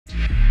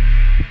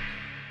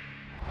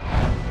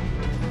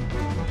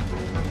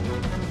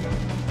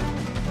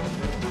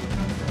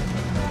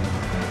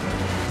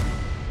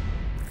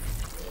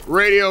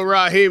Radio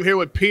Rahim here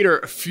with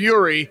Peter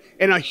Fury.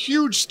 In a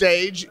huge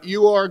stage,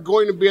 you are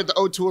going to be at the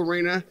O2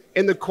 Arena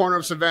in the corner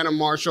of Savannah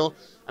Marshall.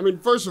 I mean,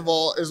 first of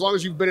all, as long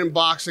as you've been in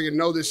boxing and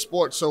know this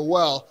sport so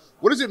well,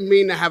 what does it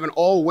mean to have an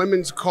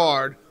all-women's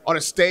card on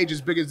a stage as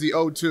big as the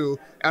O2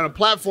 and a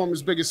platform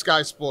as big as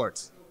Sky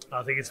Sports?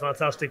 I think it's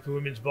fantastic for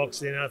women's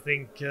boxing. I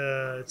think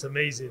it's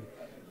amazing.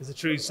 There's a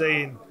true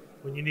saying,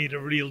 when you need a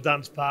real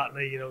dance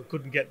partner, it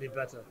couldn't get any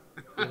better.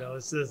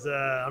 It's just,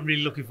 I'm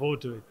really looking forward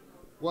to it.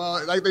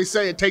 Well, like they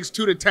say, it takes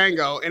two to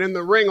tango. And in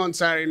the ring on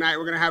Saturday night,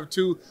 we're going to have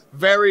two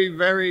very,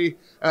 very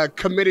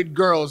committed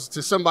girls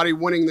to somebody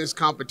winning this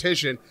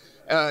competition.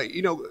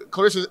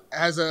 Claressa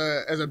has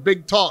a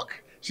big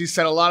talk. She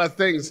said a lot of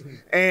things.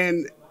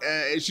 And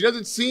she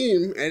doesn't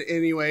seem,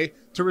 anyway,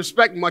 to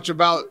respect much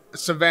about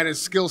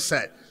Savannah's skill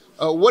set.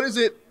 What is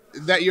it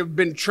that you've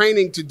been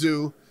training to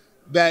do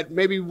that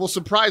maybe will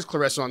surprise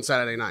Claressa on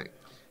Saturday night?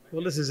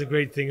 Well, this is a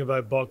great thing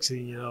about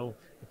boxing, You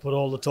put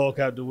all the talk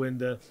out the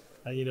window.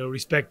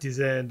 Respect is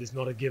earned, it's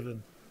not a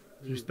given.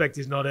 Respect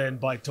is not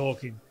earned by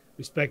talking.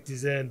 Respect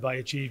is earned by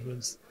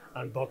achievements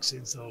and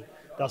boxing. So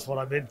that's what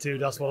I'm into.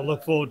 That's what I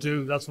look forward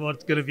to. That's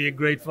what's going to be a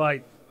great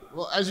fight.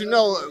 Well, as you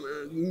know,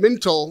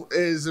 mental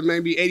is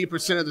maybe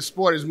 80% of the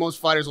sport, as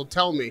most fighters will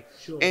tell me.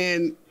 Sure.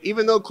 And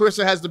even though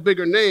Claressa has the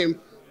bigger name,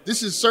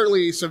 this is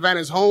certainly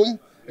Savannah's home.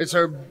 It's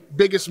her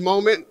biggest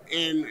moment,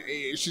 and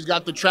she's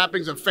got the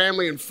trappings of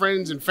family and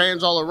friends and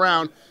fans all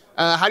around.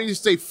 How do you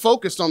stay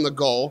focused on the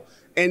goal?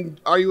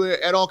 And are you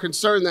at all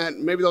concerned that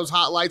maybe those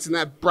hot lights in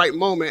that bright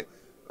moment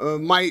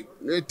might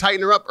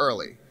tighten her up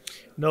early?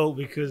 No,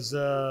 because,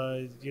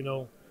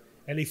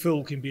 any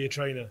fool can be a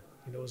trainer.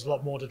 There's a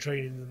lot more to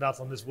training than that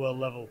on this world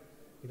level.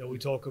 We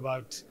talk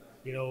about,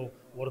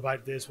 what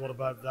about this, what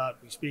about that?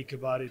 We speak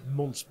about it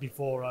months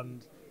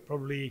beforehand,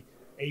 probably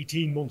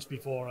 18 months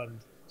beforehand.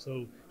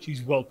 So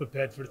she's well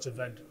prepared for this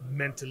event,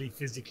 mentally,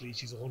 physically,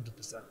 she's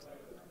 100%.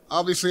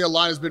 Obviously, a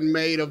lot has been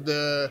made of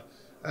the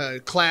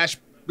clash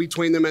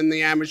between them and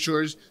the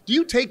amateurs. Do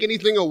you take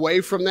anything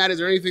away from that? Is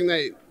there anything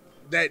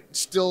that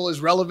still is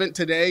relevant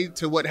today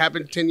to what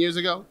happened 10 years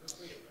ago?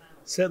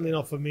 Certainly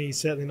not for me,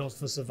 certainly not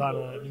for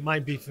Savannah. It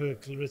might be for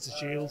Claressa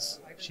Shields.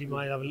 She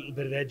might have a little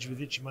bit of edge with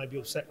it. She might be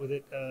upset with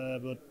it.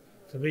 But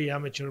for me,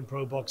 amateur and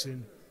pro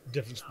boxing,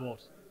 different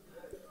sport.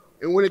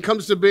 And when it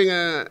comes to being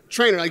a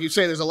trainer, like you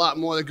say, there's a lot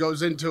more that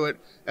goes into it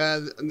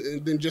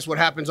than just what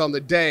happens on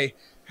the day.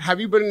 Have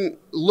you been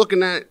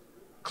looking at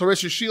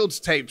Claressa Shields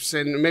tapes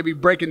and maybe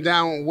breaking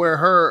down where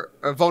her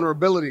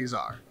vulnerabilities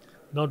are?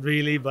 Not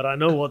really, but I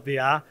know what they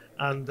are,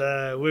 and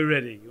we're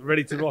ready. We're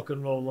ready to rock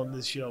and roll on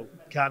this show.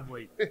 Can't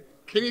wait.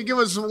 Can you give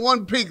us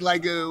one peek?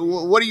 Like,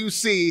 what do you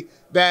see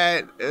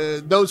that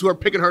those who are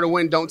picking her to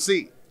win don't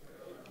see?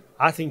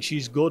 I think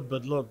she's good,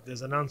 but look,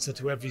 there's an answer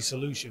to every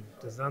solution.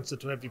 There's an answer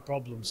to every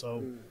problem.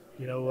 So,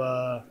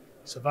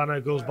 Savannah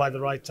goes by the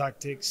right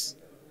tactics.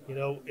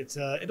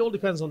 It all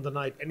depends on the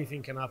night.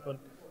 Anything can happen.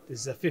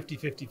 This is a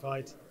 50-50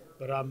 fight,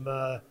 but I'm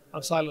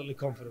silently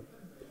confident.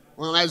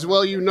 Well, as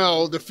well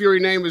the Fury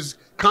name is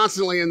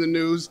constantly in the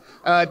news.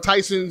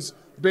 Tyson's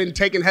been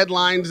taking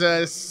headlines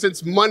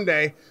since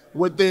Monday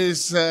with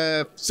this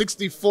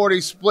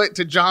 60-40 split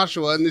to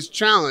Joshua in this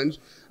challenge.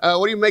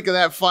 What do you make of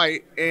that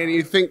fight? And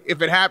you think,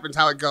 if it happens,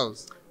 how it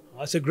goes?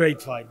 That's a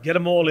great fight. Get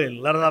them all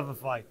in. Let them have a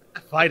fight.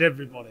 Fight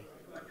everybody.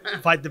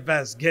 Fight the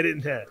best. Get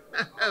in there.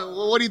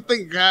 Well, what do you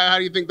think? How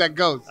do you think that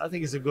goes? I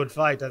think it's a good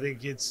fight. I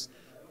think it's...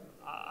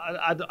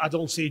 I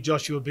don't see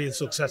Joshua being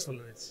successful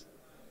in it.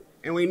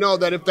 And we know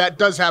that if that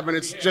does happen,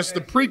 it's just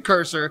the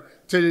precursor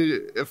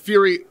to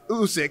Fury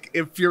Usyk,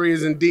 if Fury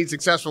is indeed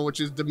successful, which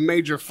is the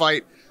major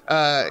fight.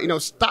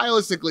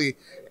 Stylistically,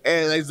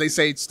 as they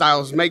say,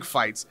 styles make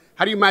fights.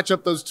 How do you match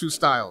up those two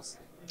styles?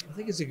 I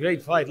think it's a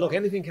great fight. Look,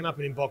 anything can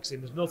happen in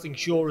boxing. There's nothing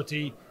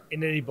surety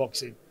in any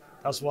boxing.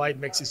 That's why it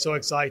makes it so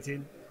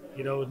exciting.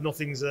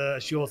 Nothing's a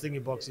sure thing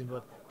in boxing.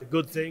 But the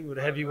good thing with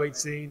the heavyweight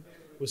scene,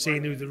 we're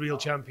seeing who the real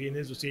champion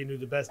is. We're seeing who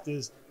the best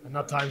is. And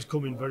that time's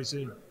coming very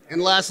soon.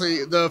 And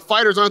lastly, the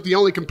fighters aren't the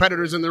only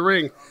competitors in the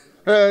ring.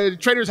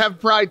 Trainers have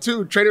pride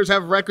too. Trainers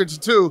have records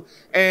too.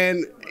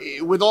 And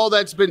with all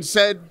that's been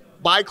said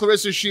by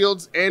Claressa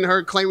Shields and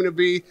her claiming to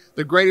be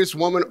the greatest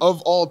woman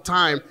of all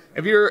time,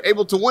 if you're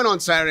able to win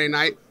on Saturday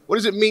night, what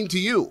does it mean to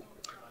you?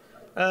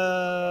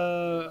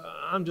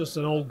 I'm just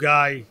an old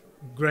guy,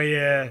 grey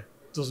hair,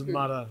 doesn't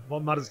matter.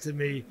 What matters to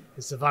me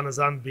is Savannah's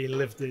hand being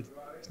lifted.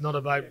 It's not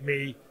about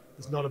me.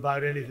 It's not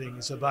about anything.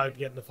 It's about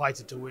getting the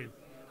fighter to win.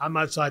 I'm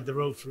outside the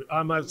ropes.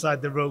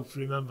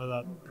 Remember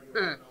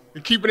that.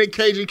 You're keeping it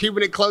cagey,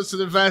 keeping it close to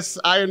the vest.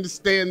 I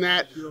understand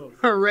that. Sure.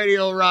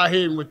 Radio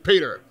Rahim with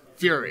Peter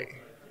Fury.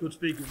 Good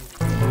speaking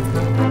with you.